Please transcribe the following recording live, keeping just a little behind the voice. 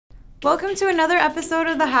Welcome to another episode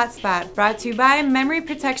of the HotSpot, brought to you by Memory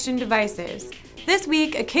Protection Devices. This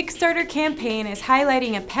week, a Kickstarter campaign is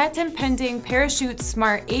highlighting a patent-pending ParaShoot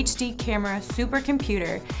Smart HD camera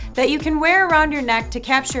supercomputer that you can wear around your neck to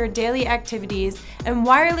capture daily activities and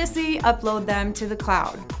wirelessly upload them to the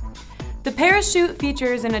cloud. The ParaShoot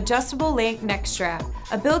features an adjustable length neck strap,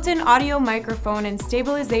 a built-in audio microphone and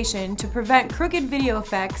stabilization to prevent crooked video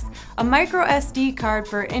effects, a micro SD card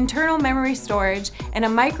for internal memory storage, and a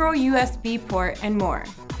micro USB port, and more.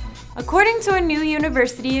 According to a new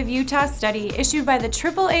University of Utah study issued by the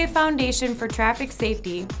AAA Foundation for Traffic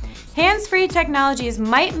Safety, hands-free technologies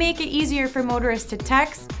might make it easier for motorists to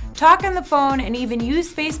text, talk on the phone, and even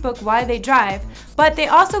use Facebook while they drive, but they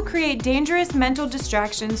also create dangerous mental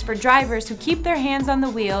distractions for drivers who keep their hands on the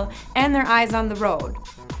wheel and their eyes on the road.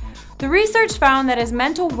 The research found that as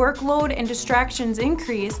mental workload and distractions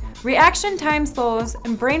increase, reaction time slows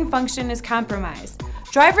and brain function is compromised.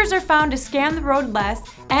 Drivers are found to scan the road less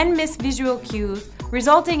and miss visual cues,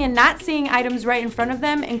 resulting in not seeing items right in front of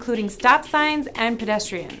them, including stop signs and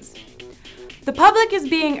pedestrians. The public is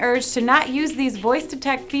being urged to not use these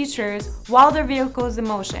voice-to-text features while their vehicle is in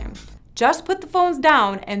motion. Just put the phones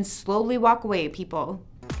down and slowly walk away, people.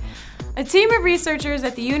 A team of researchers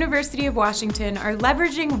at the University of Washington are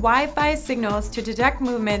leveraging Wi-Fi signals to detect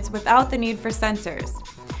movements without the need for sensors.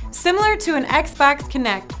 Similar to an Xbox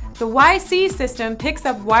Kinect, the YC system picks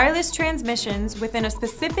up wireless transmissions within a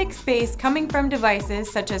specific space coming from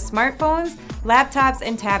devices such as smartphones, laptops,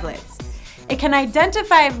 and tablets. It can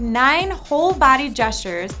identify 9 whole-body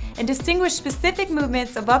gestures and distinguish specific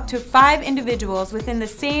movements of up to 5 individuals within the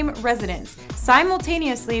same residence,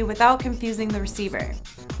 simultaneously without confusing the receiver.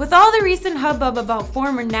 With all the recent hubbub about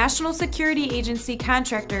former National Security Agency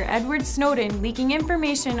contractor Edward Snowden leaking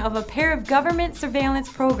information of a pair of government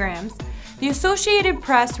surveillance programs, the Associated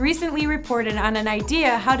Press recently reported on an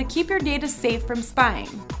idea how to keep your data safe from spying.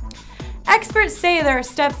 Experts say there are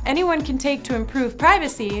steps anyone can take to improve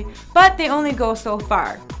privacy, but they only go so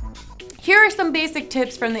far. Here are some basic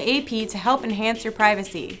tips from the AP to help enhance your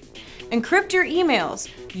privacy. Encrypt your emails,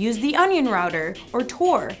 use the Onion router or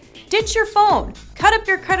Tor, ditch your phone, cut up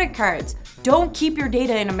your credit cards, don't keep your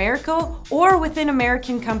data in America or within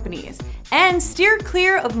American companies, and steer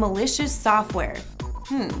clear of malicious software.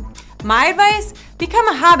 My advice? Become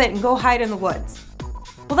a hobbit and go hide in the woods.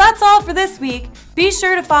 Well, that's all for this week. Be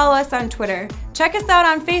sure to follow us on Twitter, check us out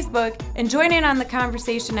on Facebook, and join in on the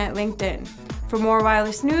conversation at LinkedIn. For more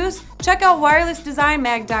wireless news, check out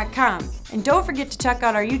wirelessdesignmag.com, and don't forget to check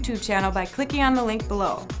out our YouTube channel by clicking on the link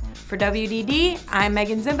below. For WDD, I'm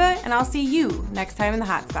Megan Zimba, and I'll see you next time in the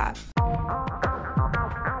Hotspot.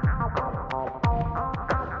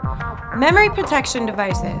 Memory Protection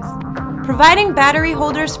Devices. Providing battery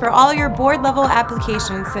holders for all your board-level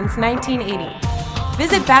applications since 1980.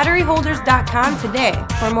 Visit batteryholders.com today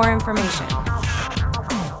for more information.